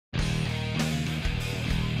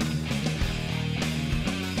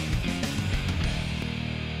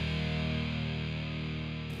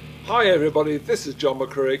Hi everybody, this is John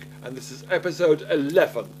McCririck and this is episode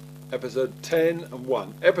 11, episode 10 and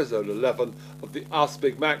 1, episode 11 of the Ask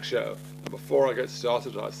Big Mac show. And before I get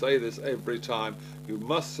started, I say this every time, you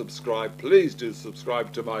must subscribe, please do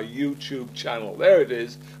subscribe to my YouTube channel. There it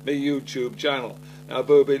is, my YouTube channel. Now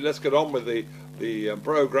Booby, let's get on with the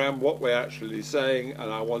program, what we're actually saying, and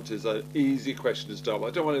I want is an easy question to start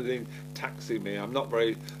with. I don't want anything taxing me, I'm not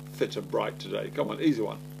very fit and bright today. Come on, easy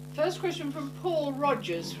one. First question from Paul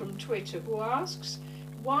Rogers from Twitter, who asks,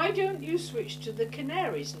 why don't you switch to the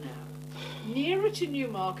Canaries now? Nearer to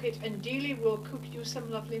Newmarket, and Dealey will cook you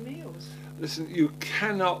some lovely meals. Listen, you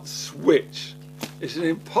cannot switch. It's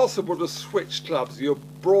impossible to switch clubs. You're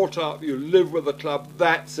brought up, you live with a club,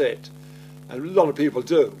 that's it. And a lot of people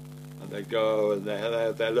do. And they go and they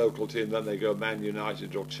have their local team, then they go Man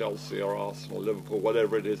United or Chelsea or Arsenal, Liverpool,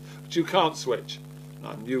 whatever it is. But you can't switch.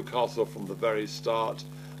 I'm Newcastle from the very start.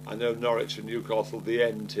 I know Norwich and Newcastle, the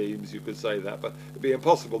end teams, you could say that, but it'd be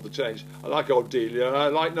impossible to change. I like old Delia and I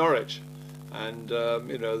like Norwich. And,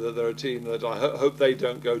 you know, they're a team that I hope they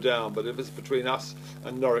don't go down, but if it's between us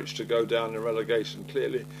and Norwich to go down in relegation,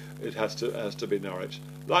 clearly it has to be Norwich.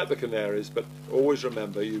 Like the Canaries, but always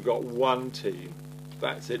remember you've got one team.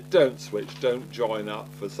 That's it. Don't switch. Don't join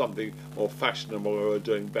up for something more fashionable or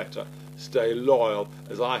doing better. Stay loyal,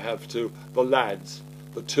 as I have to the lads,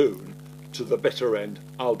 the Toon, to the bitter end.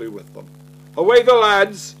 I'll be with them. Away the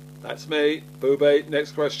lads! That's me. Boobay,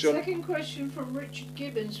 next question. Second question from Richard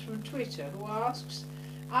Gibbons from Twitter, who asks,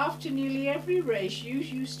 after nearly every race you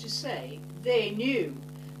used to say, they knew,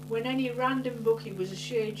 when any random bookie was a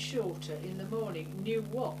shade shorter in the morning, knew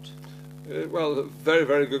what? Well, very,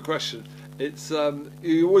 very good question. It's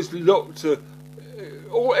you always look to,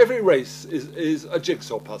 every race is a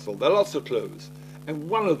jigsaw puzzle. There are lots of clues. And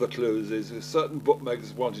one of the clues is certain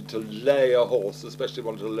bookmakers wanted to lay a horse, especially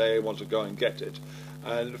want to go and get it.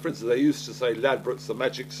 And for instance, they used to say Ladbrokes the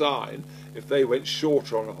magic sign. If they went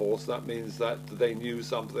shorter on a horse, that means that they knew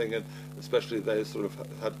something, and especially they sort of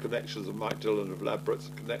had connections of Mike Dillon of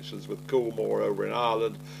Ladbrokes, connections with Coolmore over in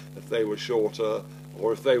Ireland. If they were shorter,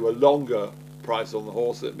 or if they were longer price on the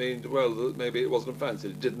horse, it means, well, maybe it wasn't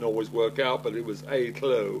fancied. It didn't always work out, but it was a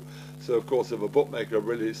clue. So of course, if a bookmaker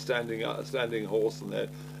really standing horse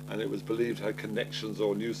and it was believed had connections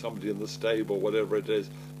or knew somebody in the stable, whatever it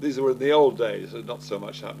is, these were in the old days, and not so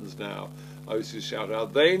much happens now. I used to shout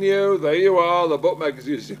out, they knew, there you are. The bookmakers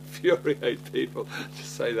used to infuriate people to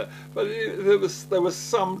say that, but there was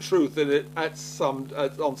some truth in it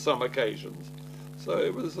on some occasions. So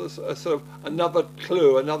it was a sort of another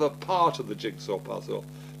clue, another part of the jigsaw puzzle.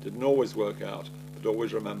 Didn't always work out, but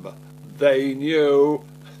always remember, they knew.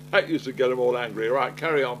 That used to get them all angry. Right,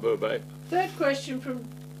 carry on, Boobay. Third question from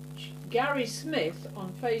Gary Smith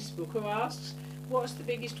on Facebook, who asks, what's the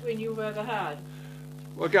biggest win you've ever had?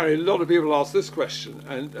 Well, Gary, a lot of people ask this question,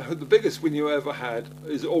 and the biggest win you ever had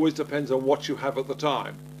always depends on what you have at the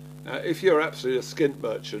time. If you're absolutely a skint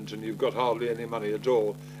merchant and you've got hardly any money at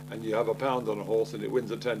all, and you have £1 on a horse and it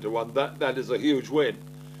wins at 10 to 1, that is a huge win.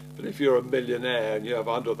 But if you're a millionaire and you have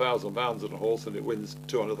 £100,000 on a horse and it wins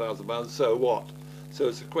 £200,000, so what? So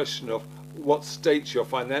it's a question of what state your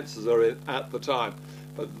finances are in at the time.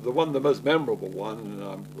 But the most memorable one, and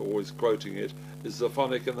I'm always quoting it, is the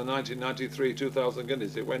Phonic in the 1993 2000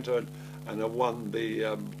 Guineas. It went on and won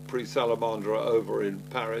the Prix Salamandre over in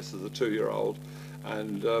Paris as a 2-year-old.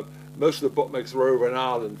 And most of the bookmakers were over in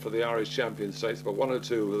Ireland for the Irish Champion Stakes, but 1 or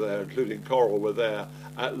 2 were there, including Coral, were there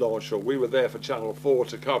at Longchamp. We were there for Channel 4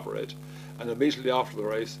 to cover it, and immediately after the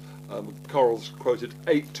race, Coral's quoted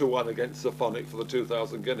 8 to 1 against the Phonic for the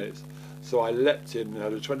 2000 Guineas. So I leapt in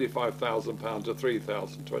at a £25,000 to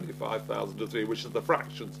 3,000, 25,000 to 3, which is the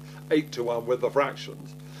fractions, 8 to 1 with the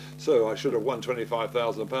fractions. So I should have won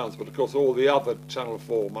 £25,000, but of course all the other Channel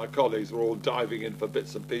 4, my colleagues, were all diving in for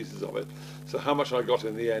bits and pieces of it. So how much I got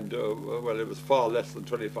in the end, well, it was far less than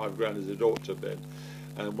 25 grand as it ought to have been.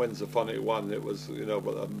 And when Phonic won, it was, you know,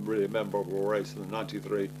 a really memorable race in the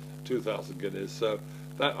 93 2000 Guineas. So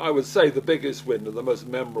that, I would say, the biggest win and the most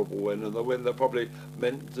memorable win, and the win that probably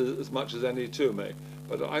meant as much as any to me.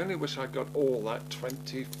 But I only wish I got all that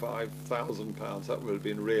 £25,000. That would have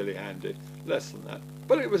been really handy. Less than that.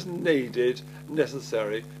 But it was needed,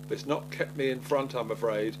 necessary. But it's not kept me in front, I'm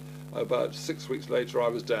afraid. About 6 weeks later I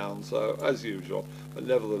was down, so as usual. But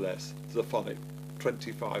nevertheless, the Phonic,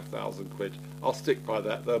 25,000 quid. I'll stick by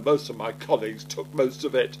that, though most of my colleagues took most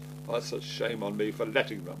of it. That's a shame on me for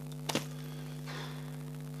letting them.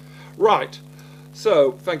 Right,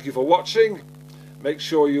 so thank you for watching. Make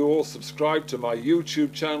sure you all subscribe to my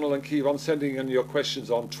YouTube channel and keep on sending in your questions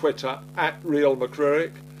on Twitter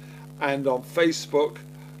 @RealMcCririck and on Facebook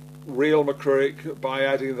Real McCririck by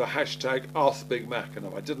adding the hashtag AskBigMac. And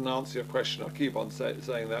if I didn't answer your question, I'll keep on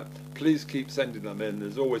saying that. Please keep sending them in.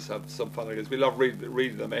 There's always some fun because we love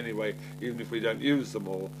reading them anyway, even if we don't use them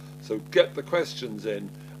all. So get the questions in,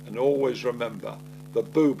 and always remember, the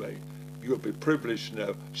booby, you'll be privileged to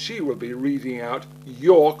know, she will be reading out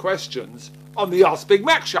your questions on the Ask Big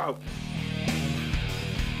Mac show.